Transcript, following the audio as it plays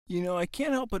You know, I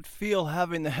can't help but feel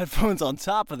having the headphones on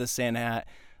top of the Santa hat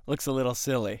looks a little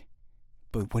silly.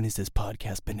 But when has this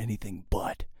podcast been anything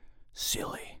but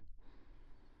silly?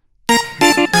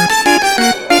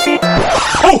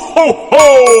 Ho, ho,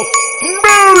 ho!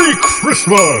 Merry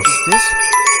Christmas! This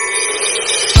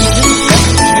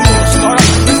jingle will start off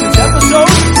the Christmas episode?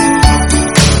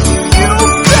 You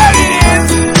bet it is!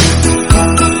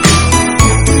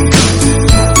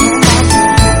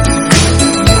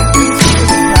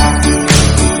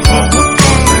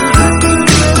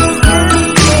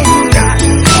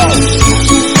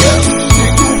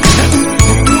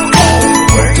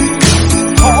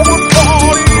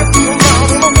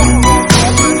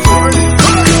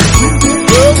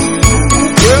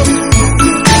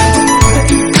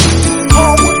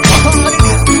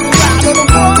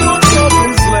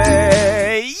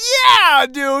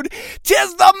 Dude,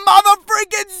 'tis the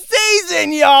mother-freaking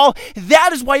season, y'all! That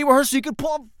is why you rehearse so you can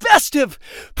pull off festive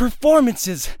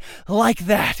performances like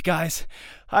that, guys.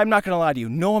 I'm not gonna lie to you,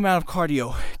 no amount of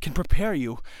cardio can prepare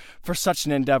you for such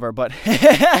an endeavor, but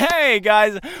hey,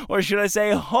 guys, or should I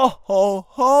say, ho, ho,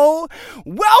 ho,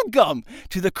 welcome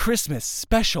to the Christmas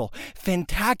special,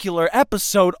 fantacular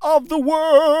episode of the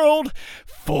world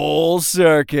Full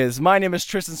Circus. My name is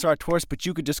Tristan Sartoris, but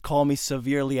you could just call me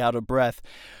severely out of breath.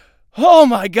 Oh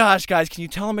my gosh, guys, can you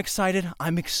tell I'm excited?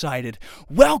 I'm excited.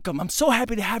 Welcome. I'm so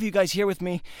happy to have you guys here with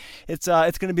me. It's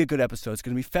going to be a good episode. It's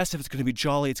going to be festive. It's going to be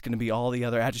jolly. It's going to be all the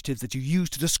other adjectives that you use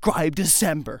to describe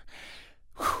December.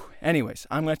 Whew. Anyways,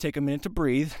 I'm going to take a minute to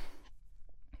breathe.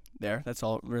 There, that's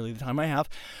all really the time I have.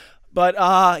 But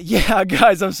yeah,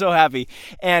 guys, I'm so happy.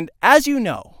 And as you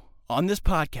know, on this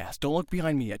podcast, don't look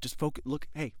behind me yet. Just focus. Look,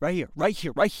 hey, right here, right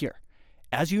here, right here.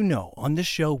 As you know, on this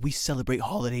show, we celebrate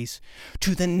holidays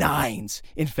to the nines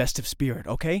in festive spirit,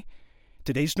 okay?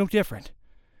 Today's no different.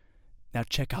 Now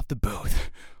check out the booth.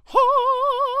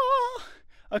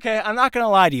 Okay, I'm not going to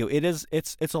lie to you.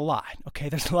 It's a lot, okay?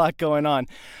 There's a lot going on.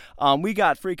 We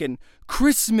got freaking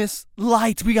Christmas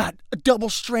lights. We got double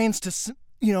strands to,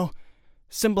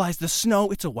 symbolize the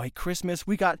snow. It's a white Christmas.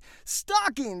 We got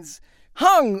stockings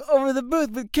hung over the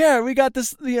booth with care. We got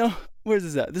this, where's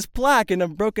this at? This plaque in a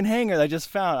broken hanger that I just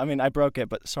found. I mean, I broke it,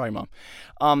 but sorry, Mom.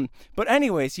 But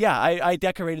anyways, yeah, I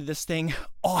decorated this thing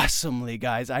awesomely,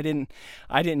 guys. I didn't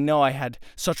know I had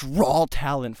such raw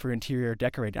talent for interior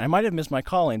decorating. I might have missed my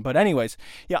calling, but anyways,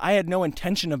 yeah, I had no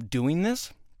intention of doing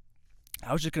this.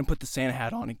 I was just going to put the Santa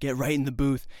hat on and get right in the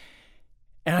booth.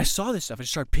 And I saw this stuff. I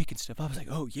just started picking stuff up. I was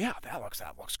like, oh, yeah, that looks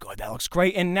good. That looks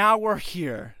great. And now we're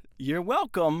here. You're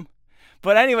welcome.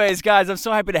 But anyways, guys, I'm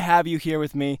so happy to have you here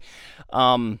with me.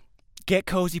 Get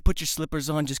cozy, put your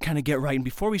slippers on, just kind of get right. And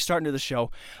before we start into the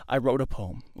show, I wrote a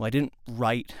poem. Well, I didn't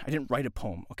write a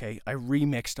poem, okay? I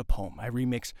remixed a poem. I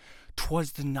remixed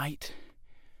 'Twas the Night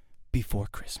Before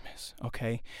Christmas,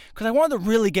 okay? Because I wanted to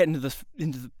really get into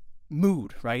the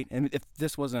mood, right? And if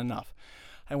this wasn't enough,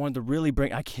 I wanted to really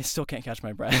still can't catch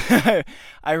my breath.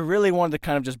 I really wanted to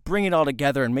kind of just bring it all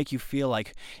together and make you feel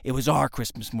like it was our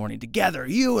Christmas morning together,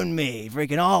 you and me,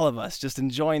 freaking all of us, just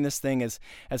enjoying this thing as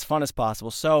fun as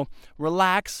possible. So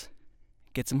relax,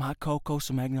 get some hot cocoa,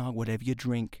 some eggnog, whatever you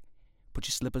drink. Put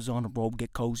your slippers on, a robe,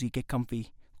 get cozy, get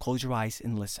comfy, close your eyes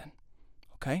and listen,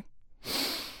 okay?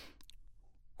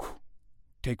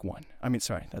 Take one.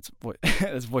 That's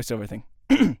voiceover thing.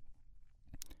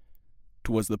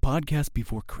 'Twas the podcast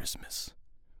before Christmas,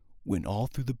 when all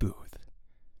through the booth,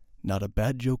 not a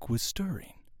bad joke was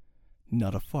stirring,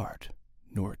 not a fart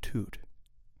nor a toot.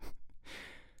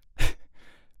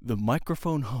 The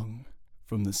microphone hung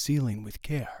from the ceiling with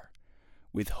care,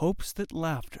 with hopes that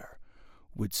laughter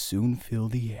would soon fill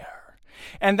the air.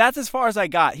 And that's as far as I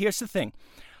got. Here's the thing.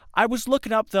 I was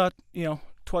looking up the,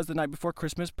 'Twas the Night Before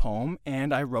Christmas poem,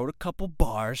 and I wrote a couple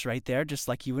bars right there, just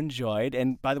like you enjoyed.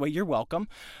 And by the way, you're welcome.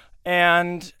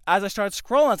 And as I started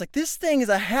scrolling, I was like, this thing is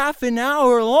a half an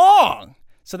hour long.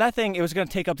 So that thing, it was going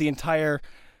to take up the entire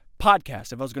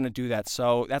podcast if I was going to do that.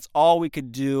 So that's all we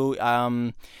could do.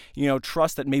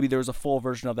 Trust that maybe there was a full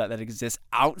version of that exists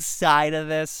outside of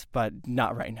this, but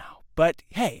not right now. But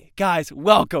hey, guys,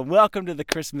 welcome to the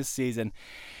Christmas season.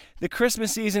 The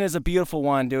Christmas season is a beautiful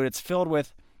one, dude. It's filled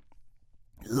with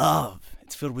love.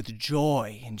 It's filled with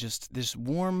joy and just this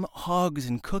warm hugs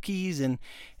and cookies and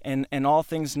all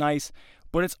things nice.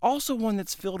 But it's also one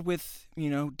that's filled with,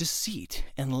 deceit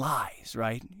and lies,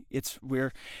 right? It's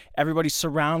where everybody's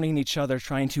surrounding each other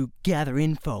trying to gather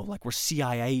info like we're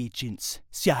CIA agents.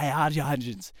 I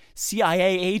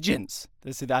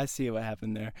see what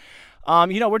happened there.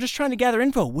 We're just trying to gather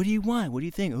info. What do you want? What do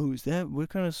you think? Oh, is that, what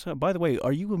kind of stuff? By the way,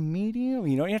 are you a medium?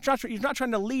 You're not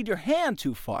trying to lead your hand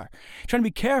too far. You're trying to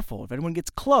be careful if anyone gets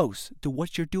close to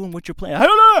what you're doing, what you're playing. I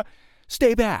don't know.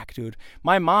 Stay back, dude.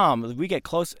 My mom, we get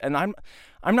close, and I'm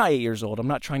not 8 years old. I'm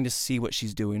not trying to see what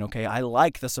she's doing, okay? I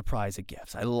like the surprise of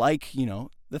gifts. I like,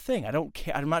 the thing. I don't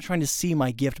care. I'm not trying to see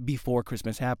my gift before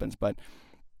Christmas happens, but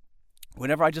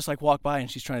whenever I just walk by and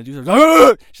she's trying to do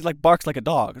something, she barks like a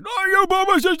dog. Oh, you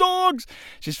mama says dogs.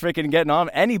 She's freaking getting on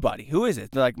anybody. Who is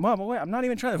it? They're like, Mom, wait, I'm not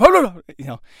even trying to.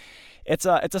 It's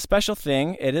a special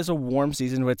thing. It is a warm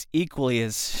season, but it's equally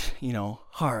as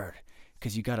hard.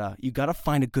 Because you gotta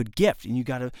find a good gift, and you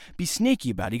gotta be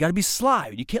sneaky about it. You gotta be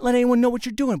sly. You can't let anyone know what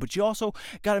you're doing, but you also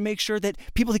gotta make sure that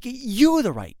people get you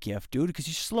the right gift, dude. Because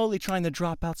you're slowly trying to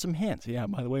drop out some hints. Yeah,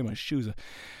 by the way, my shoes,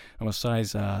 I'm a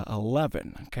size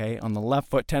 11. Okay, on the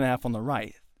left foot, 10.5 on the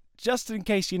right. Just in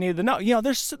case you need to know.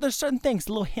 There's certain things,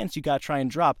 little hints you gotta try and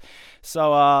drop.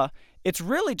 So it's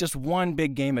really just one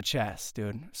big game of chess,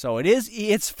 dude. So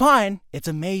it's fun. It's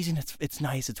amazing. It's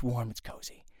nice. It's warm. It's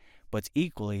cozy. But it's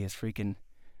equally as freaking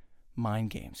mind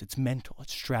games. It's mental.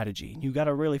 It's strategy. And you got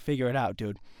to really figure it out,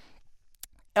 dude.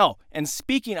 Oh, and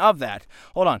speaking of that,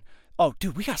 hold on. Oh,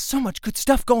 dude, we got so much good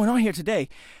stuff going on here today.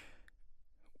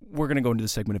 We're going to go into the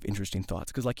segment of interesting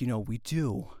thoughts. Because we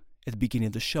do at the beginning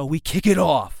of the show, we kick it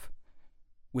off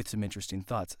with some interesting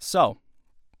thoughts. So,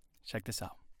 check this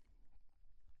out.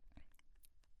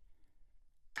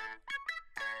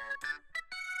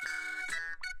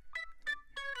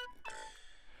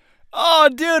 Oh,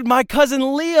 dude, my cousin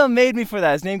Liam made me for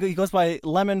that. His name, he goes by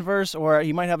Lemonverse, or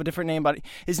he might have a different name, but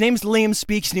his name's Liam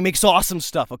Speaks, and he makes awesome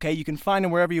stuff, okay? You can find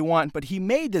him wherever you want, but he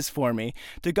made this for me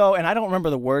to go, and I don't remember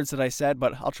the words that I said,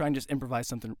 but I'll try and just improvise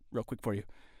something real quick for you.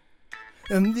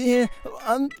 Interesting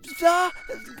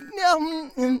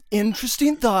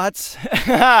thoughts.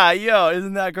 Yo,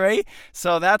 isn't that great?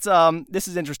 So that's this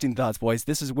is Interesting Thoughts, boys.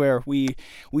 This is where we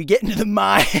get into the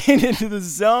mind, into the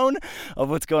zone of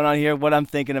what's going on here, what I'm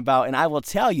thinking about, and I will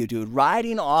tell you, dude,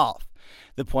 riding off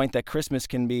the point that Christmas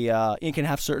can be, it can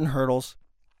have certain hurdles.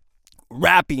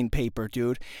 Wrapping paper,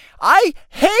 dude. I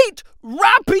hate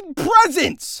wrapping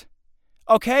presents.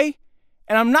 Okay?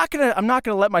 And I'm not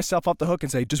gonna let myself off the hook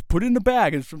and say, just put it in the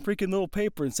bag and some freaking little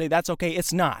paper and say that's okay.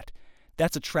 It's not.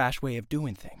 That's a trash way of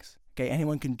doing things. Okay,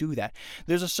 anyone can do that.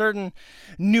 There's a certain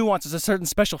nuance, there's a certain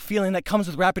special feeling that comes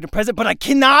with wrapping a present, but I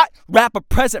cannot wrap a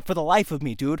present for the life of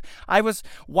me, dude.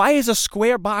 Why is a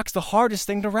square box the hardest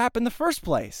thing to wrap in the first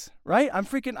place? Right?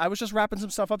 I was just wrapping some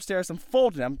stuff upstairs. I'm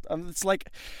folding. It's like,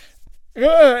 and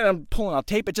I'm pulling out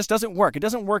tape. It just doesn't work. It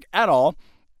doesn't work at all.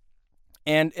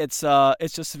 And it's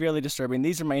just severely disturbing.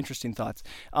 These are my interesting thoughts.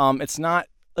 It's not.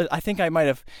 I think I might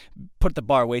have put the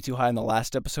bar way too high in the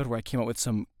last episode where I came up with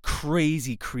some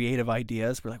crazy creative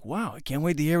ideas. We're like, wow, I can't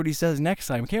wait to hear what he says next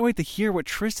time. I can't wait to hear what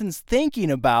Tristan's thinking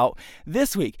about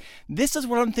this week. This is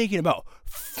what I'm thinking about.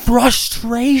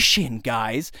 Frustration,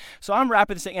 guys. So I'm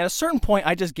wrapping this thing. At a certain point,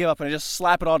 I just give up and I just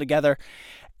slap it all together.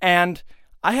 And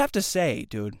I have to say,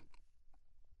 dude,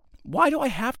 why do I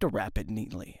have to wrap it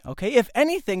neatly? Okay, if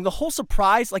anything, the whole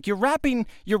surprise, you're wrapping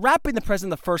the present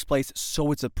in the first place,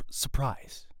 so it's a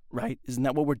surprise, right? Isn't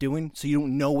that what we're doing? So you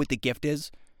don't know what the gift is.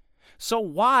 So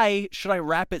why should I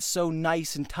wrap it so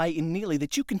nice and tight and neatly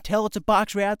that you can tell it's a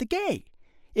box right out the gate?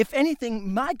 If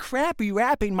anything, my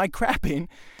crapping,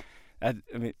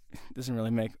 it doesn't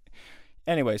really make.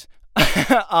 Anyways,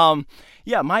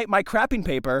 yeah, my crapping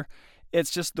paper. It's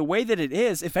just the way that it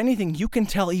is. If anything, you can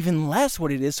tell even less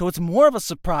what it is, so it's more of a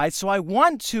surprise. So I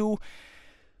want to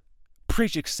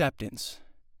preach acceptance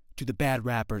to the bad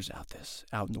rappers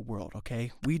out in the world,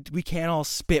 okay? We can't all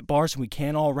spit bars and we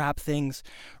can't all rap things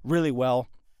really well.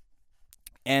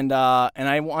 And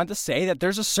I want to say that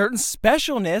there's a certain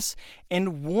specialness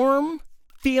and warm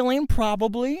feeling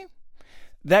probably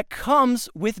that comes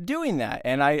with doing that.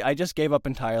 And I just gave up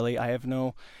entirely.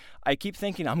 I keep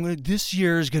thinking this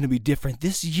year is going to be different.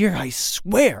 This year, I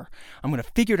swear, I'm going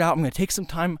to figure it out. I'm going to take some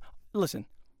time. Listen,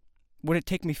 would it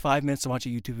take me 5 minutes to watch a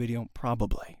YouTube video?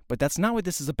 Probably. But that's not what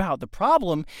this is about. The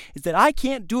problem is that I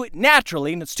can't do it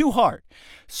naturally, and it's too hard.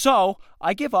 So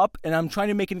I give up, and I'm trying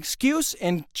to make an excuse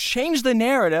and change the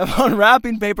narrative on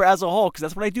wrapping paper as a whole, because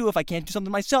that's what I do. If I can't do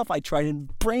something myself, I try to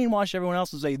brainwash everyone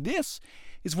else and say, this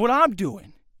is what I'm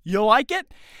doing. You like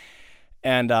it?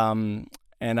 And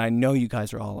I know you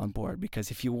guys are all on board,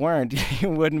 because if you weren't, you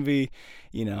wouldn't be,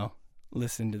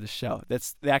 listening to the show.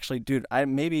 That's actually, dude,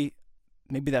 maybe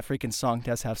that freaking song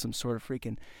does have some sort of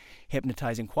freaking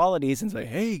hypnotizing qualities and say,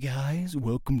 hey guys,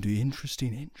 welcome to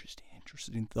interesting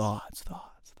thoughts.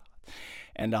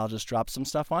 and I'll just drop some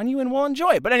stuff on you and we'll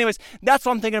enjoy it. But anyways, that's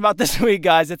what I'm thinking about this week,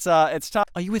 guys. It's tough.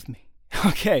 Are you with me?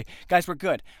 Okay, guys, we're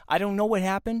good. I don't know what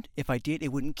happened. If I did,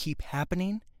 it wouldn't keep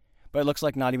happening. But it looks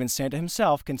like not even Santa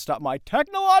himself can stop my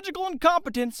technological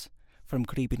incompetence from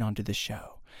creeping onto the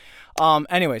show.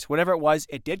 Anyways, whatever it was,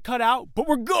 it did cut out, but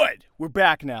we're good. We're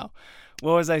back now.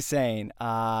 What was I saying?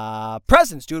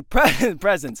 Presents, dude.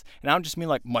 Presents. And I don't just mean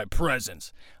like my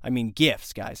presents. I mean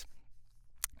gifts, guys.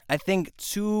 I think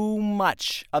too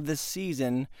much of this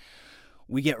season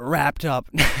we get wrapped up,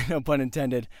 no pun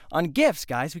intended, on gifts,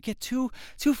 guys. We get too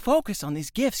focused on these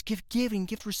gifts, gift giving,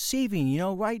 gift receiving, you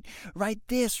know, right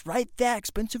this, right that,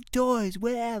 expensive toys,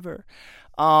 whatever.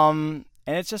 And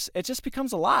it just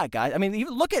becomes a lot, guys. I mean,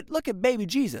 even look at baby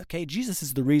Jesus, okay? Jesus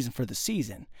is the reason for the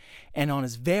season. And on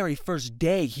his very first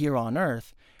day here on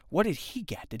earth, what did he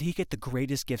get? Did he get the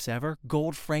greatest gifts ever?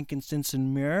 Gold, frankincense,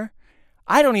 and myrrh?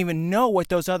 I don't even know what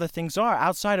those other things are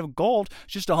outside of gold,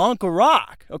 just a hunk of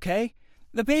rock, okay?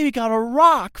 The baby got a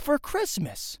rock for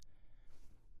Christmas.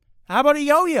 How about a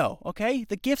yo-yo, okay?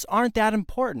 The gifts aren't that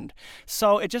important.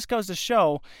 So it just goes to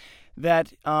show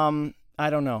that, I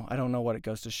don't know what it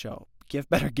goes to show. Give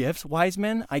better gifts, wise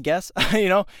men, I guess. You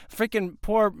know, freaking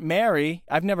poor Mary.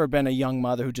 I've never been a young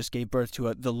mother who just gave birth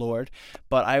to the Lord,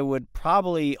 but I would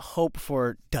probably hope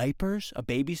for diapers, a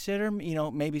babysitter, you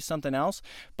know, maybe something else.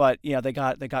 But yeah, they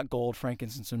got gold,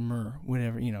 frankincense, and myrrh,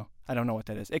 whatever, you know. I don't know what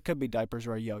that is. It could be diapers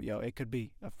or a yo-yo. It could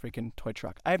be a freaking toy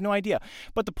truck. I have no idea.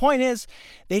 But the point is,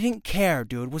 they didn't care,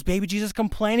 dude. Was baby Jesus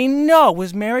complaining? No.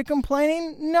 Was Mary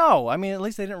complaining? No. I mean, at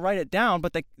least they didn't write it down,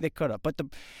 but they could have. But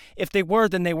if they were,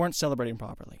 then they weren't celebrating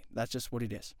properly. That's just what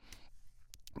it is.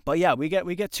 But yeah, we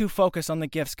get too focused on the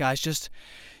gifts, guys. Just,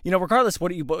 you know, regardless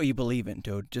what you believe in,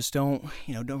 dude, just don't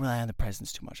rely on the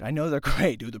presents too much. I know they're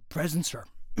great, dude. The presents are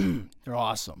they're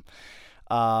awesome.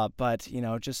 But, you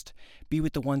know, just be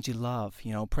with the ones you love,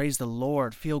 you know, praise the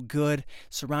Lord, feel good,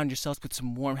 surround yourselves with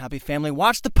some warm, happy family.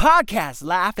 Watch the podcast,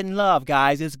 laugh and love,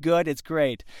 guys. It's good. It's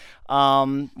great.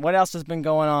 What else has been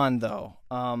going on, though?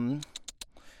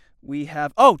 We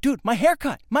have, dude, my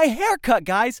haircut,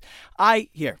 guys.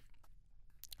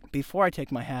 Before I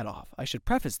take my hat off, I should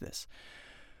preface this.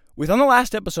 On the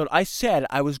last episode, I said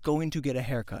I was going to get a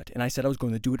haircut, and I said I was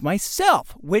going to do it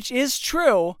myself, which is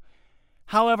true.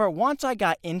 However, once I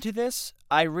got into this,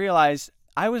 I realized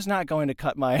I was not going to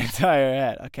cut my entire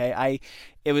head, okay?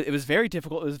 It was very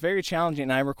difficult. It was very challenging,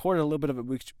 and I recorded a little bit of it,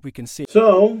 which we can see.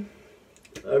 So,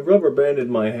 I rubber banded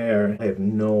my hair. I have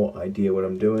no idea what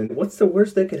I'm doing. What's the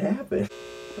worst that could happen?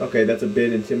 Okay, that's a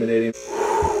bit intimidating.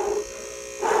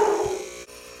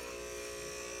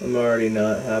 I'm already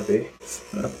not happy.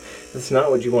 That's not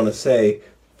what you want to say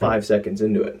 5 seconds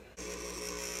into it.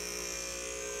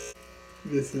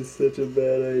 This is such a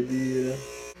bad idea.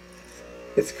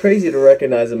 It's crazy to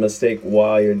recognize a mistake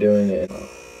while you're doing it. Oh,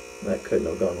 that couldn't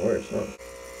have gone worse, huh?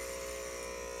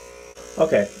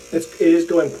 Okay, it is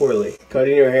going poorly.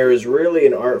 Cutting your hair is really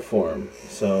an art form,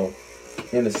 so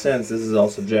in a sense, this is all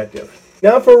subjective.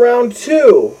 Now for round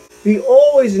 2. The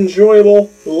always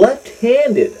enjoyable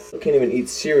left-handed. I can't even eat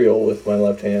cereal with my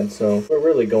left hand, so we're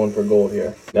really going for gold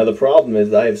here. Now the problem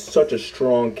is that I have such a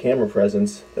strong camera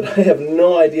presence that I have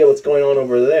no idea what's going on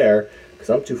over there because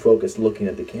I'm too focused looking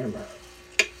at the camera.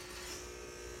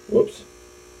 Whoops.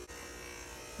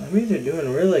 I'm either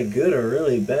doing really good or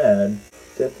really bad.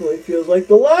 Definitely feels like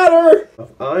the latter.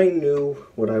 If I knew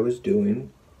what I was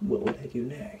doing, what would I do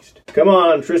next? Come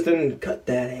on, Tristan, cut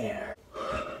that hair.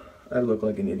 I look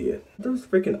like an idiot. Those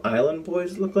freaking island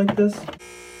boys look like this?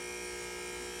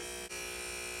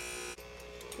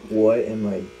 What am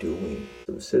I doing?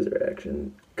 Some scissor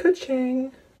action.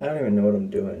 Ka-ching! I don't even know what I'm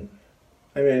doing.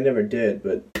 I mean, I never did,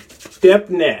 but... Step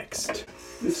next.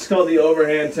 This is called the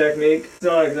overhand technique. It's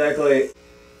not exactly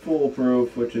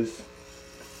foolproof, which is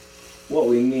what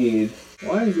we need.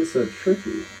 Why is this so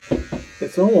tricky?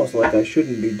 It's almost like I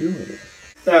shouldn't be doing it.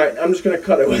 Alright, I'm just going to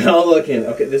cut it without looking.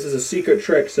 Okay, this is a secret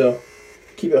trick, so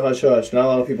keep it hush-hush. Not a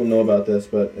lot of people know about this,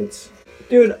 but it's...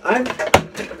 Dude, I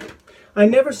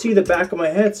never see the back of my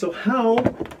head, so how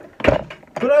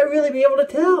would I really be able to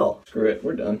tell? Screw it,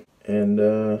 we're done. And,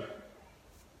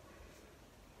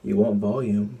 you want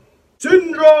volume.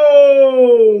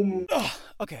 Syndrome! Ugh,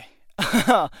 okay.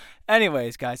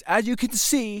 Anyways, guys, as you can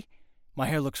see, my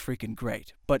hair looks freaking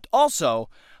great. But also...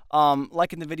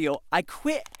 like in the video, I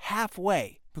quit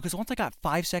halfway because once I got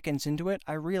 5 seconds into it,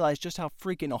 I realized just how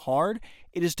freaking hard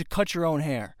it is to cut your own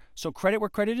hair. So credit where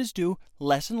credit is due,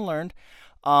 lesson learned.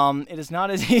 It is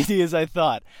not as easy as I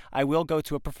thought. I will go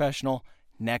to a professional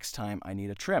next time I need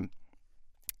a trim.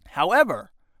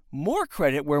 However, more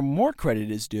credit where more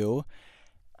credit is due.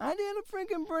 I did a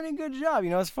freaking pretty good job.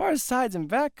 As far as sides and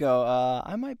back go,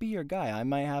 I might be your guy. I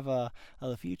might have a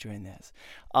future in this.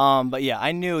 But yeah,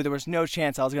 I knew there was no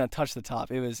chance I was gonna touch the top.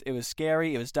 It was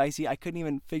scary. It was dicey. I couldn't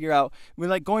even figure out. We're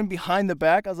like going behind the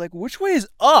back. I was like, which way is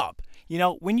up?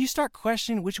 When you start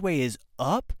questioning which way is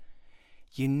up,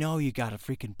 you gotta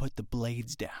freaking put the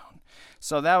blades down.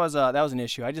 So that was an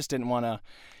issue. I just didn't want to,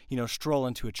 stroll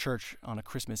into a church on a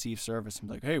Christmas Eve service and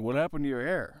be like, hey, what happened to your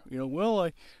hair?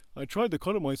 Well, I tried to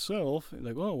cut it myself.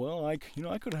 Like, oh, well, I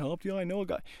could have helped you. I know a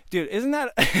guy. Dude, isn't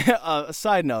that a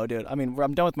side note, dude? I mean,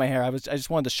 I'm done with my hair. I just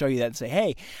wanted to show you that and say,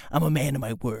 hey, I'm a man of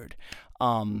my word.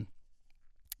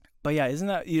 But yeah, isn't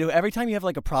that, every time you have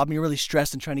like a problem, you're really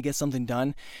stressed and trying to get something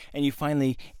done, and you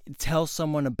finally tell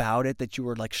someone about it that you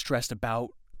were like stressed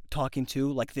about talking to,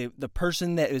 like the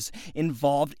person that is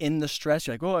involved in the stress.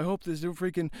 You're like, oh, I hope this don't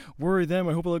freaking worry them.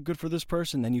 I hope I look good for this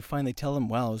person. Then you finally tell them,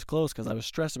 well, it was close because I was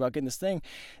stressed about getting this thing.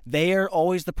 They are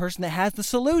always the person that has the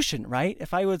solution, right?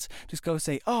 If I would just go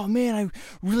say, oh man, I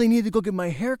really need to go get my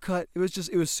hair cut. It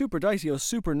was super dicey. I was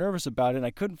super nervous about it, and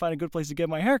I couldn't find a good place to get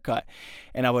my hair cut.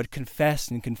 And I would confess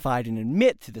and confide and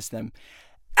admit to this them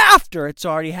after it's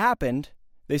already happened.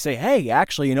 They say, hey,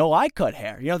 actually, I cut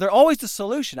hair. They're always the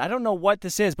solution. I don't know what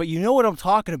this is, but you know what I'm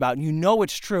talking about, and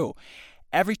it's true.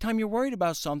 Every time you're worried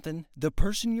about something, the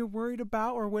person you're worried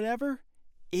about or whatever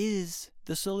is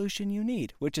the solution you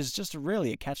need, which is just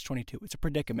really a catch-22. It's a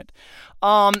predicament.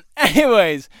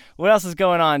 Anyways, what else is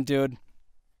going on, dude?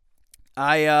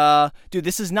 Dude,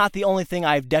 this is not the only thing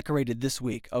I've decorated this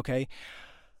week, okay?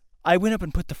 I went up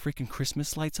and put the freaking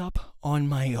Christmas lights up on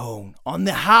my own. On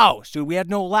the house, dude. We had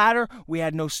no ladder. We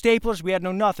had no staplers. We had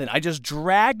no nothing. I just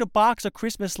dragged a box of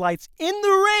Christmas lights in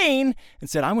the rain and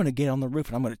said, I'm going to get on the roof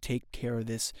and I'm going to take care of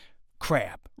this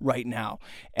crap right now.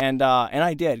 And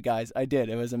I did, guys. I did.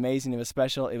 It was amazing. It was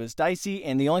special. It was dicey.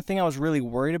 And the only thing I was really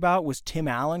worried about was Tim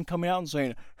Allen coming out and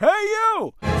saying, hey,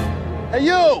 you! Hey,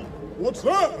 you! What's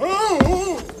that?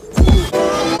 Oh!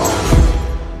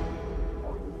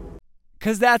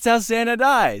 Because that's how Santa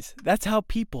dies. That's how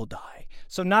people die.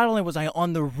 So not only was I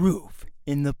on the roof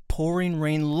in the pouring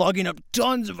rain lugging up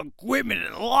tons of equipment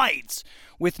and lights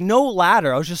with no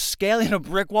ladder, I was just scaling a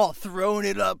brick wall, throwing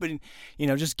it up and,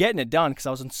 just getting it done because I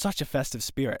was in such a festive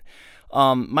spirit.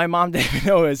 My mom didn't even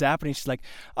know what was happening. She's like,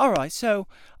 all right, so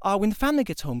when the family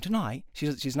gets home tonight,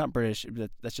 she's not British, but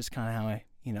that's just kind of how I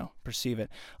perceive it.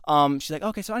 She's like,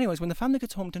 okay, so anyways, when the family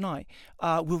gets home tonight,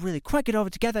 we'll really crank it over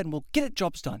together and we'll get it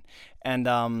jobs done. And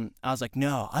I was like,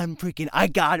 no, I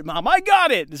got it, Mom, I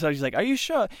got it. And so she's like, are you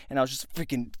sure? And I was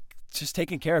just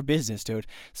taking care of business, dude.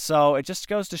 So it just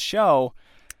goes to show,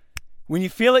 when you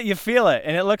feel it,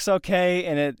 and it looks okay.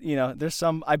 And it,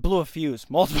 I blew a fuse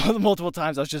multiple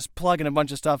times. I was just plugging a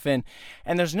bunch of stuff in,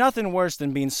 and there's nothing worse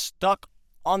than being stuck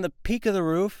on the peak of the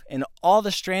roof and all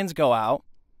the strands go out.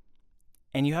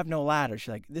 And you have no ladder. She's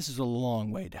like, this is a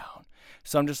long way down.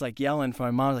 So I'm just like yelling for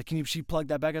my mom. Like, she plug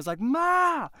that back? I was like,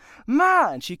 Ma!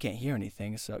 And she can't hear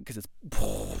anything, so because it's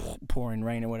pouring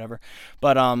rain or whatever.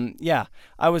 But yeah,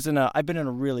 I've been in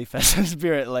a really festive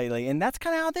spirit lately, and that's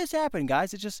kind of how this happened,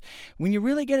 guys. It's just when you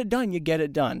really get it done, you get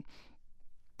it done.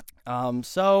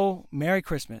 So Merry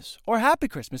Christmas or Happy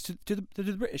Christmas to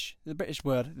the British. The British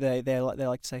word they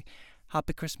like to say,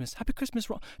 Happy Christmas,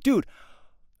 dude.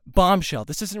 Bombshell.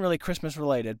 This isn't really Christmas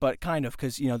related, but kind of,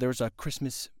 because there was a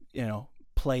Christmas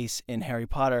place in Harry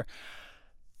Potter.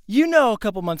 A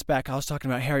couple months back I was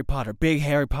talking about Harry Potter, big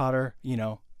Harry Potter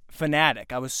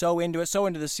fanatic. I was so into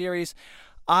the series.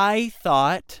 I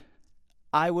thought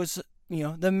I was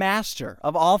the master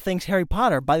of all things Harry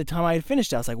Potter by the time I had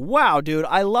finished it. I was like, wow, dude,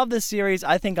 I love this series.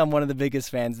 I think I'm one of the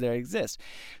biggest fans there exists.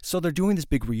 So they're doing this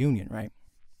big reunion, right?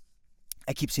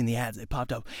 I keep seeing the ads. They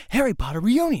popped up. Harry Potter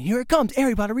reunion. Here it comes.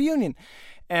 Harry Potter reunion.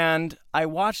 And I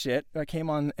watched it. It came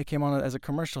on as a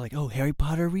commercial. Like, oh, Harry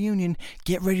Potter reunion.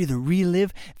 Get ready to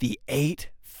relive the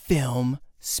 8-film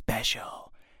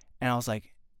special. And I was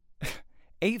like,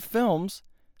 8 films?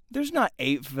 There's not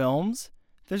 8 films.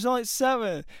 There's only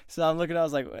 7. So I'm looking. I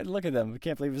was like, look at them. I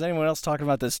can't believe. Is anyone else talking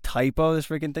about this typo? This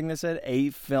freaking thing that said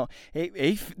 8 film.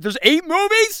 8. There's 8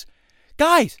 movies,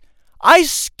 guys. I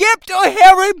skipped a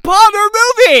Harry Potter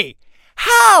movie!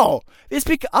 How?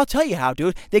 I'll tell you how,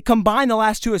 dude. They combined the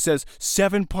last 2. It says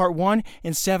 7 part 1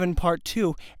 and 7 part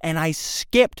 2. And I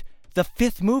skipped the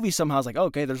 5th movie somehow. I was like,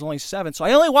 okay, there's only 7. So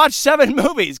I only watched 7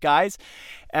 movies, guys.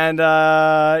 And,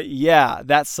 yeah,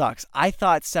 that sucks. I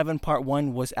thought 7 part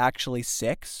 1 was actually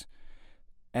 6.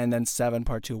 and then Seven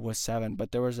Part 2 was Seven,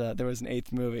 but there was an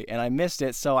eighth movie, and I missed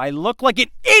it, so I look like an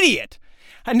idiot.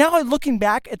 And now I'm looking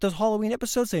back at those Halloween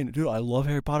episodes saying, dude, I love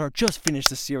Harry Potter. I just finished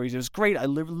the series. It was great. I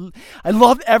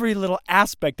loved every little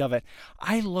aspect of it.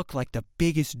 I look like the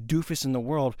biggest doofus in the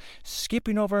world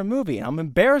skipping over a movie. And I'm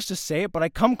embarrassed to say it, but I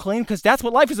come clean because that's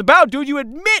what life is about, dude. You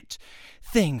admit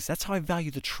things. That's how I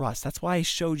value the trust. That's why I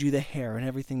showed you the hair and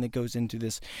everything that goes into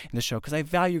this in the show, because I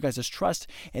value you guys' trust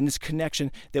and this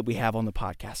connection that we have on the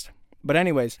podcast. But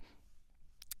anyways,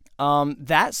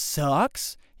 that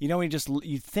sucks. You know,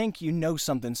 you think you know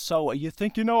something you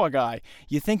think you know a guy.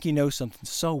 You think you know something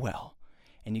so well,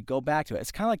 and you go back to it.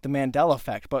 It's kind of like the Mandela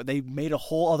effect, but they made a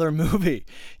whole other movie.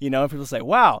 You know, people say,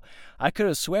 wow, I could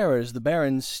have swear it was the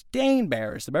Berenstain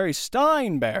Bears, the Barry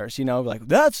Stein Bears. You know, like,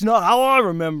 that's not how I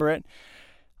remember it.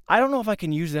 I don't know if I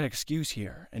can use that excuse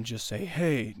here and just say,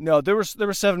 hey, no, there were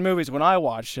 7 movies when I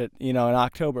watched it, you know, in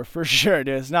October, for sure,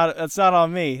 dude. It's not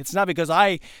on me. It's not because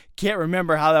I can't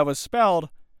remember how that was spelled.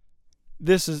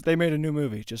 They made a new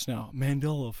movie just now,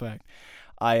 Mandela Effect.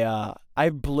 I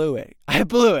blew it.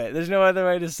 There's no other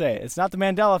way to say it. It's not the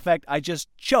Mandela Effect. I just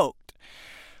choked.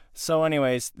 So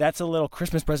anyways, that's a little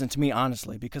Christmas present to me,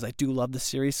 honestly, because I do love the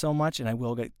series so much, and I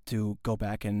will get to go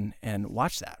back and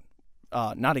watch that.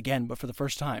 Not again, but for the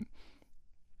first time.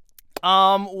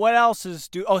 What else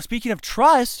speaking of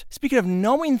trust, speaking of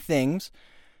knowing things,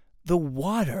 the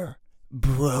water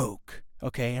broke.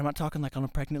 Okay, I'm not talking like on a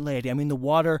pregnant lady. I mean, the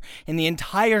water in the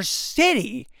entire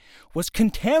city was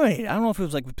contaminated. I don't know if it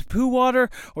was like poo water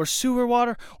or sewer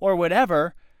water or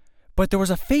whatever, but there was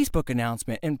a Facebook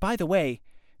announcement. And by the way,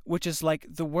 which is like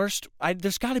the worst,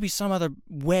 there's got to be some other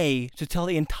way to tell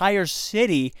the entire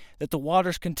city that the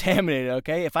water's contaminated,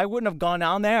 okay? If I wouldn't have gone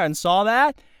down there and saw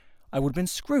that, I would have been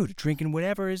screwed drinking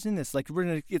whatever is in this. Like,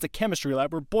 it's a chemistry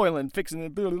lab. We're boiling, fixing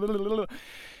it. Blah, blah, blah, blah.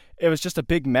 It was just a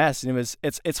big mess, and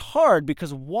it's hard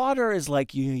because water is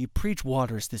like, you preach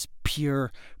water is this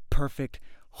pure, perfect,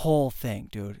 whole thing,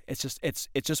 dude. It's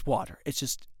just water. It's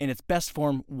just in its best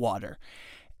form, water.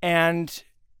 And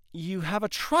you have a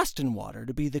trust in water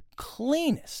to be the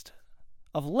cleanest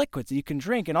of liquids that you can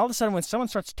drink, and all of a sudden when someone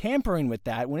starts tampering with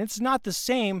that, when it's not the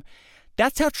same,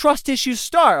 that's how trust issues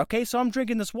start, okay? So I'm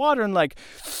drinking this water and like,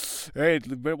 hey,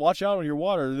 watch out on your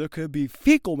water. There could be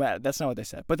fecal matter. That's not what they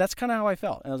said, but that's kind of how I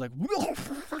felt. And I was like,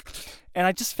 and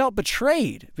I just felt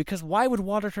betrayed because why would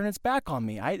water turn its back on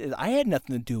me? I had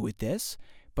nothing to do with this,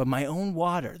 but my own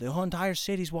water, the whole entire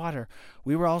city's water,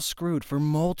 we were all screwed for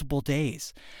multiple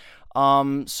days.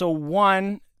 So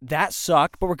one, that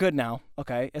sucked, but we're good now,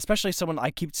 okay? Especially someone,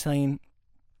 I keep saying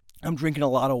I'm drinking a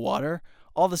lot of water.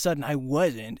 All of a sudden I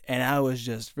wasn't, and I was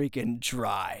just freaking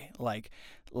dry, like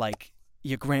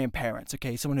your grandparents,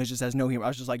 okay? Someone who just has no humor. I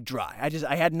was just like dry.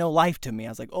 I had no life to me. I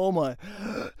was like, oh my,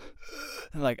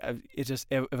 like it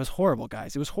was horrible,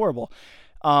 guys. It was horrible.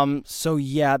 So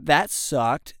yeah, that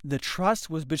sucked. The trust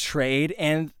was betrayed,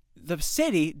 and the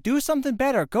city, do something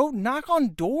better. Go knock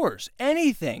on doors,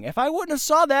 anything. If I wouldn't have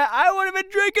saw that, I would have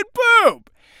been drinking poop.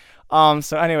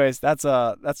 So anyways, that's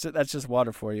just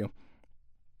water for you.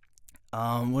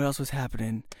 What else was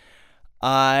happening?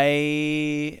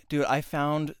 I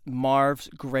found Marv's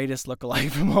greatest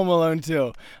lookalike from Home Alone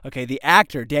 2. Okay, the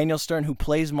actor, Daniel Stern, who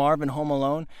plays Marv in Home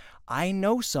Alone, I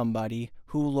know somebody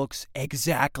who looks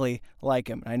exactly like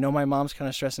him. I know my mom's kind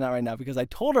of stressing out right now because I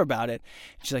told her about it.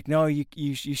 She's like, no,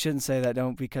 you shouldn't say that,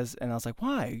 don't, because, and I was like,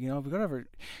 why? You know, whatever,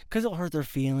 because it'll hurt their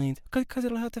feelings, because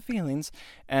it'll hurt their feelings,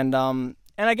 and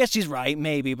I guess she's right,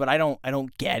 maybe, but I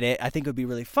don't get it. I think it would be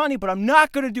really funny, but I'm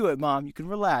not going to do it, Mom. You can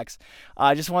relax.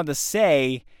 I just wanted to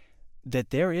say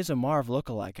that there is a Marv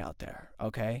lookalike out there,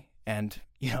 okay? And,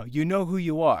 you know who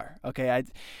you are, okay?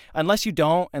 Unless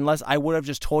I would have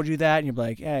just told you that, and you'd be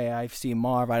like, hey, I've seen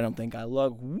Marv. I don't think I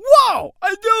look. Whoa!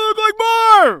 I do look like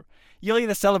Marv! You'll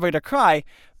either celebrate or cry,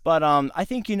 but I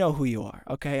think you know who you are,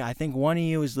 okay? I think one of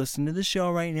you is listening to the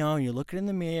show right now, and you're looking in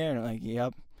the mirror, and you're like,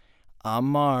 yep, I'm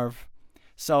Marv.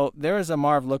 So there is a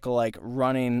Marv lookalike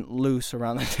running loose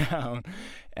around the town,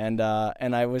 and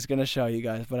I was going to show you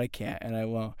guys, but I can't, and I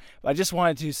won't. But I just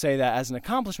wanted to say that as an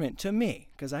accomplishment to me,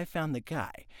 because I found the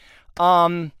guy.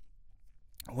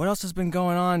 What else has been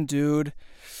going on, dude?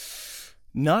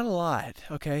 Not a lot,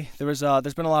 okay? There's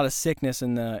been a lot of sickness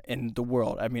in the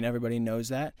world. I mean, everybody knows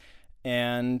that.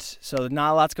 And so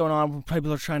not a lot's going on.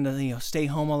 People are trying to stay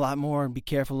home a lot more and be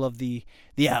careful of the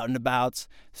out and abouts.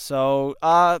 So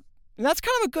and that's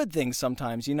kind of a good thing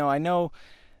sometimes. I know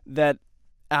that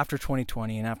after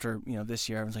 2020 and after, this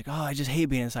year, everyone's like, oh, I just hate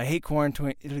being inside. I hate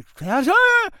quarantine.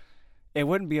 It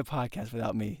wouldn't be a podcast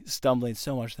without me stumbling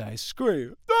so much that I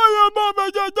scream.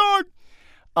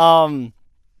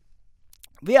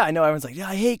 But yeah, I know everyone's like, yeah,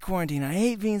 I hate quarantine. I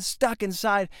hate being stuck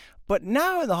inside. But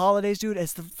now in the holidays, dude,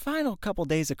 as the final couple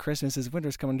days of Christmas, as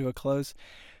winter's coming to a close,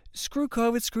 screw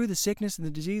COVID, screw the sickness and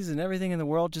the disease and everything in the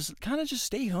world. Just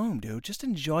stay home, dude. Just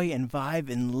enjoy and vibe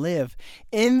and live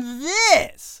in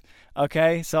this.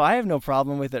 Okay? So I have no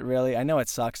problem with it, really. I know it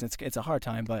sucks and it's a hard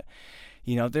time, but,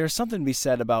 there's something to be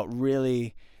said about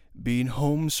really being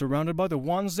home surrounded by the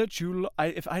ones that you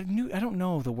I don't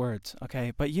know the words,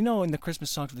 okay? But in the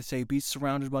Christmas songs they say, be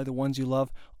surrounded by the ones you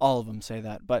love. All of them say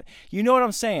that. But you know what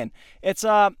I'm saying. It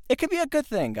can be a good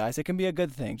thing, guys. It can be a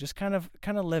good thing. Just kind of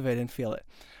live it and feel it.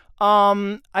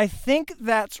 I think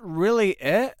that's really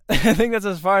it. I think that's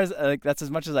that's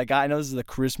as much as I got. I know this is the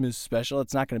Christmas special.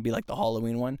 It's not going to be like the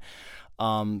Halloween one.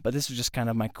 But this was just kind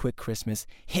of my quick Christmas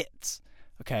hits.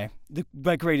 Okay?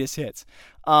 My greatest hits.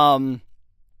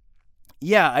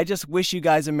 Yeah, I just wish you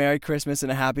guys a Merry Christmas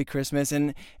and a Happy Christmas.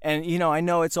 And I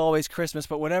know it's always Christmas,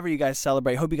 but whatever you guys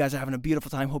celebrate, hope you guys are having a beautiful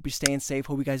time. Hope you're staying safe.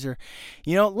 Hope you guys are,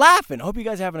 laughing. Hope you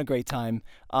guys are having a great time.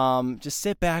 Just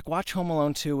sit back, watch Home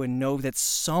Alone 2, and know that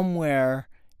somewhere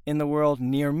in the world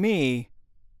near me,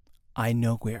 I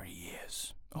know where he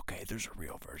is. Okay, there's a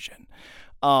real version.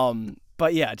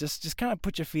 But yeah, just kind of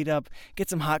put your feet up, get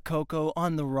some hot cocoa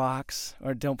on the rocks,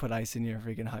 or don't put ice in your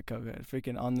freaking hot cocoa,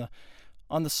 freaking on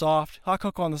the soft hot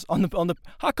cocoa on the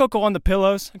hot cocoa on the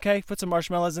pillows. Okay, put some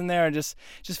marshmallows in there and just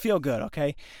feel good.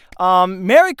 Okay,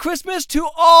 Merry Christmas to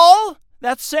all.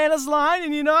 That's Santa's line,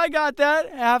 and I got that.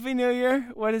 Happy New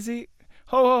Year. What is he?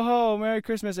 Ho ho ho! Merry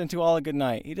Christmas, and to all a good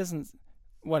night. He doesn't.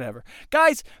 Whatever,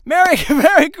 guys.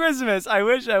 Merry Christmas. I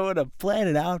wish I would have planned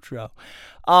an outro.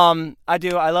 I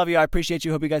do. I love you. I appreciate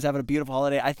you. Hope you guys having a beautiful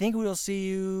holiday. I think we will see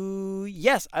you.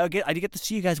 Yes, I get to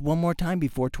see you guys one more time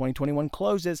before 2021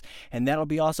 closes, and that'll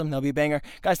be awesome. That'll be a banger.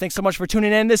 Guys, thanks so much for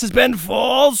tuning in. This has been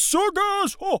Fall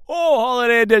Circus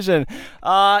Holiday Edition.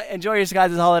 Enjoy your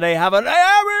guys' holiday. Have a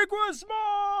Merry Christmas.